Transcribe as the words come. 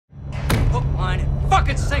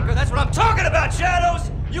fucking sinker. That's what I'm talking about, Shadows!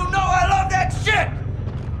 You know I love that shit!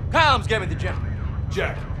 Comms, give me the gem.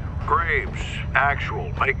 Jack. Graves,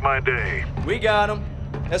 actual, make my day. We got him.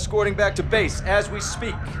 Escorting back to base as we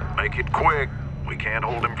speak. Make it quick. We can't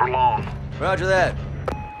hold him for long. Roger that.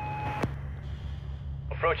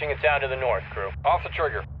 Approaching a town to the north, crew. Off the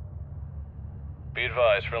trigger. Be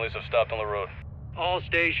advised, friendlies have stopped on the road. All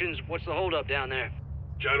stations, what's the holdup down there?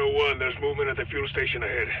 Shadow 1, there's movement at the fuel station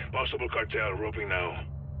ahead. Possible cartel, roping now.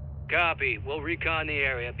 Copy. We'll recon the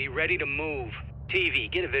area. Be ready to move.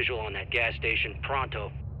 TV, get a visual on that gas station,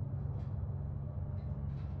 pronto.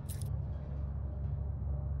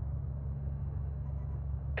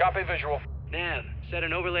 Copy visual. Nav, set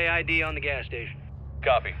an overlay ID on the gas station.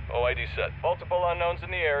 Copy. OID set. Multiple unknowns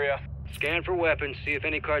in the area. Scan for weapons, see if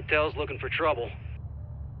any cartel's looking for trouble.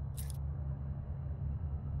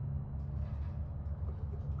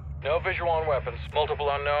 No visual on weapons. Multiple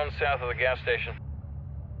unknowns south of the gas station.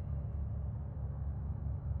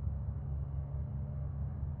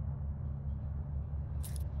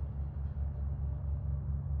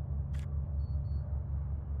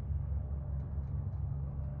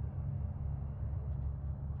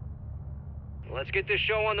 Let's get this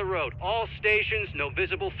show on the road. All stations, no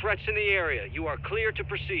visible threats in the area. You are clear to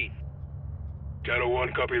proceed. Shadow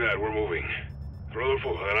 1, copy that. We're moving.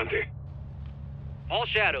 Rodolfo, adelante. All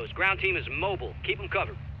Shadows, ground team is mobile. Keep them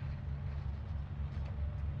covered.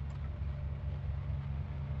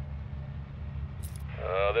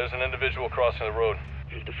 There's an individual crossing the road.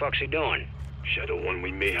 What the fuck's he doing? Shadow 1,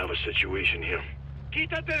 we may have a situation here.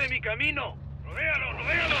 Quítate de mi camino! Rodéalo,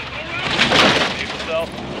 rodéalo! Vehicle south.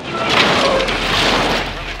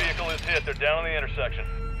 Friendly vehicle is hit. They're down on the intersection.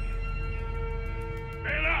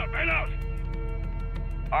 Bail out, bail out!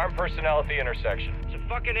 Armed personnel at the intersection. It's a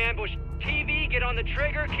fucking ambush. TV, get on the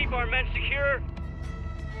trigger, keep our men secure.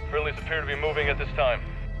 Friendlies appear to be moving at this time.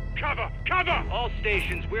 Cover, cover! All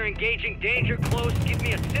stations, we're engaging danger close. Give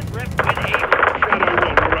me a sit rep when able. Shadow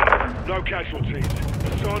 1, we're out. No casualties.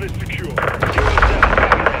 The zone is secure. 207,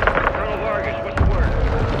 copy that. Colonel Vargas, what's the word?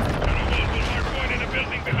 Shadow 1, we'll point in a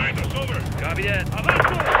building behind us, over. Copy that.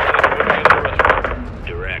 Avanzo!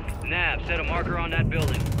 Direct. Nav, set a marker on that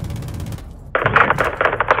building.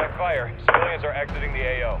 Check fire. Civilians are exiting the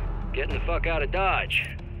AO. Getting the fuck out of Dodge.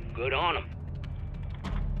 Good on them.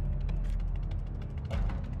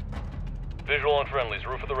 Visual on friendlies.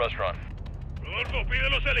 Roof of the restaurant. Rodolfo, pide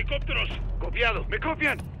los helicópteros. Copiado. ¿Me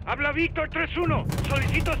copian? Habla Víctor 3-1.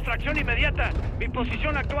 Solicito extracción inmediata. Mi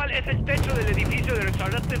posición actual es el techo del edificio de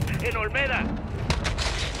restaurantes en Olmeda.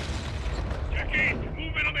 Jackie,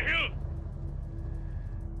 movement on the hill.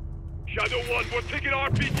 Shadow 1, we're taking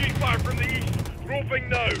RPG fire from the east. Roping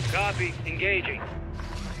now. Copy. Engaging.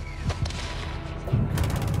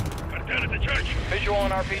 Cartel at the church. Visual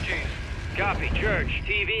on RPGs. Copy. Church.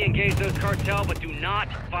 TV, engage those cartel, but do not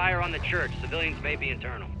fire on the church. Civilians may be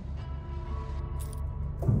internal.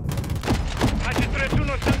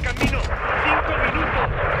 H31 está en camino. 5 minutos.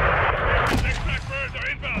 Next black birds are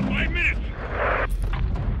inbound. 5 minutes.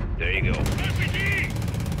 There you go. RPG!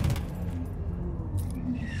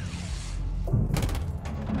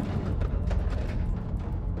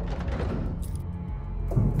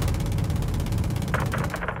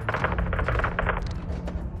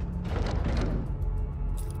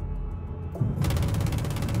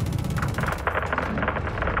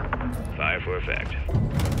 Fire for effect.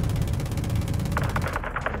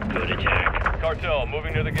 Good attack. Cartel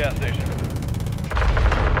moving near the gas station.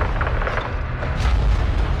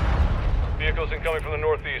 Vehicles incoming from the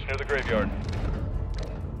northeast near the graveyard.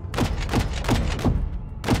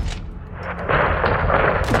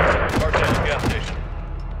 Cartel gas station.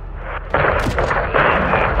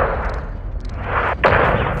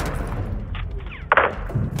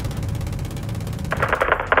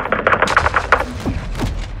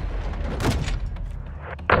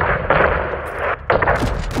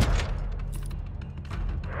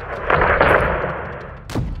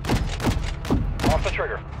 Off the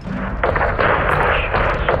trigger.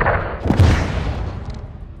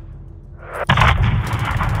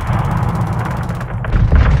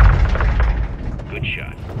 Good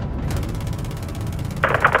shot.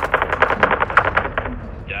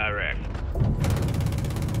 Direct.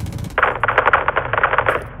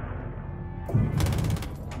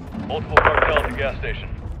 Multiple cartel at the gas station.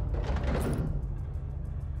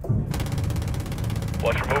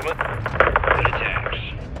 Watch your movement. Good attacks.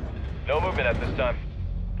 No movement at this time.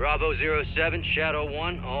 Bravo 07, Shadow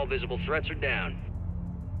 1, all visible threats are down.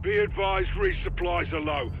 Be advised, resupplies are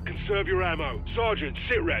low. Conserve your ammo. Sergeant,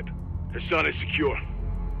 sit rep. The zone is secure.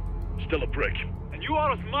 Still a brick. And you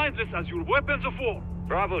are as mindless as your weapons of war.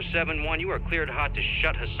 Bravo 7-1, you are cleared hot to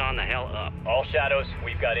shut Hassan the hell up. All Shadows,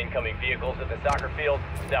 we've got incoming vehicles at the soccer field,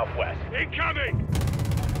 southwest. Incoming!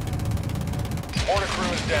 Mortar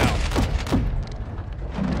crew is down.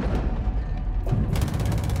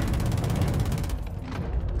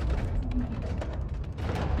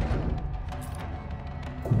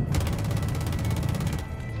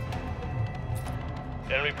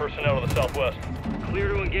 Enemy personnel to the southwest. Clear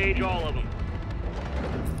to engage all of them.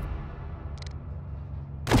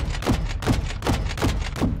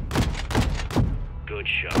 Good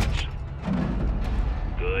shots.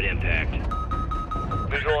 Good impact.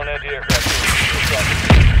 Visual on anti-aircraft.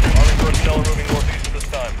 Army personnel are moving northeast at this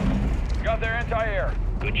time. Got their anti-air.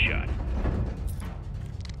 Good shot.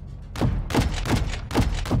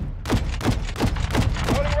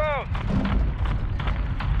 Loading rounds.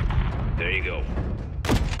 There you go.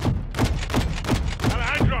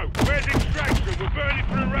 Alejandro, where's extraction? We're burning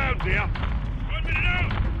through rounds here. 1 minute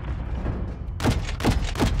out!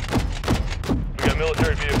 We got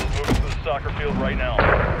military vehicles moving to the soccer field right now.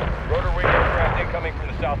 Rotor wing aircraft incoming from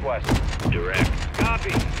the southwest. Direct.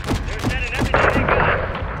 Copy. They're sending everything they got.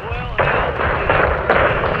 Well, hell,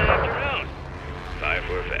 this afternoon. Fire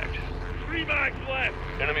for effect. 3 mags left.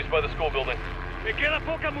 Enemies by the school building. Me queda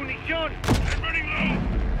poca munición. I'm running low.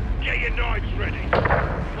 Get your knives ready.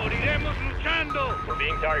 Moriremos luchando. We're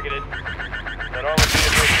being targeted. That armored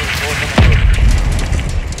vehicle is north on the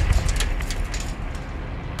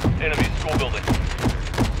road. Enemy school building.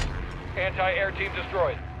 Anti-air team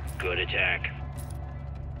destroyed. Good attack.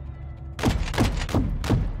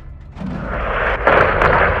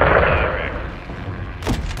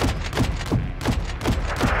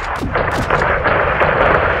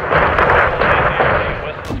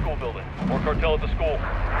 West of the school building. More cartel at the school.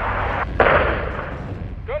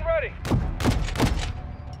 Gun ready.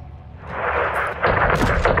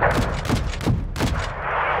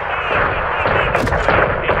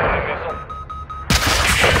 Incoming missile.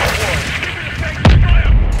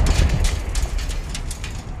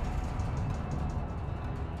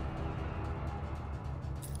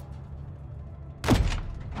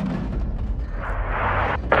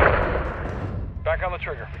 Back on the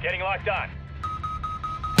trigger. We're getting locked on.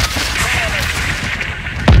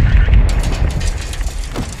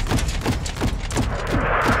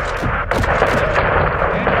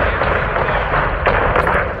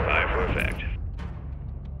 Fire for effect.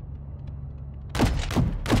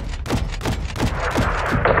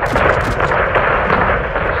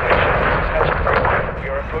 We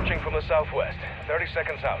are approaching from the southwest. 30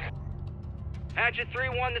 seconds out. Hatchet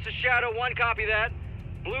 3-1, this is Shadow 1, copy that.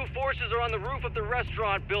 Blue forces are on the roof of the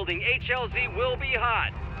restaurant building. HLZ will be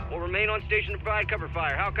hot. We'll remain on station to provide cover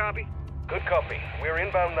fire. How copy? Good copy. We're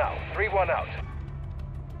inbound now. 3-1 out.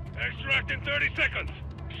 Extract in 30 seconds.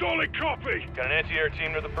 Solid copy. Got an anti-air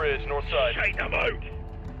team near the bridge, north side. Shake them out.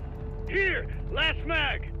 Here, last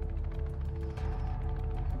mag.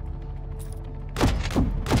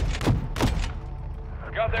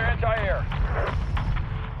 Got their anti-air.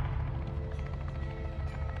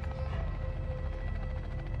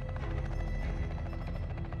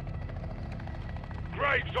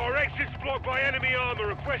 Graves, our exit's blocked by enemy armor.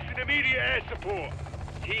 Requesting immediate air support.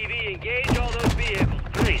 TV, engage all those vehicles.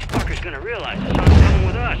 When are these fuckers gonna realize the sun's coming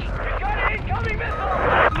with us? Got an incoming missile!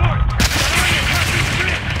 Look!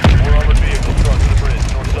 More armored vehicles crossing the bridge,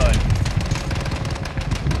 north side.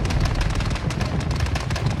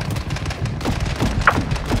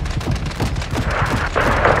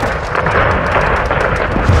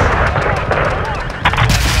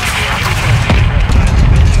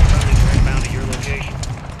 Bound to your location.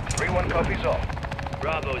 3-1 copies all.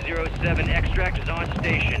 Bravo 07, extract is on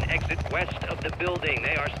station. Exit west of the building.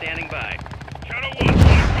 They are standing by. Shadow 1,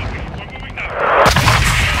 solid copy. We're moving now.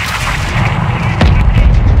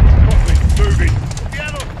 Copy, moving.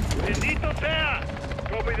 Copiado. Bendito sea.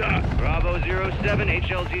 Copy that. Bravo 07,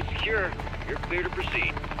 HLZ secure. You're clear to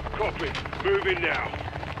proceed. Copy, moving now.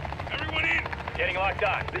 Everyone in. Getting locked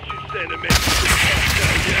on. This should send a message to the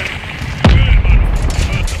cartel, yeah? Good, man.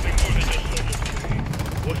 Heard something more than just soldiers.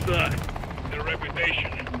 What's that? Their reputation.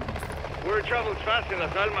 Word travels fast in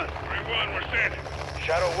Las Almas. 3-1, we're set.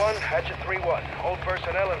 Shadow 1, Hatchet 3-1. Hold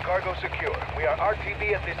personnel and cargo secure. We are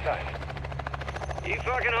RTV at this time. You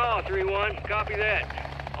fucking haul, 3-1. Copy that.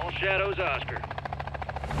 All Shadows, Oscar.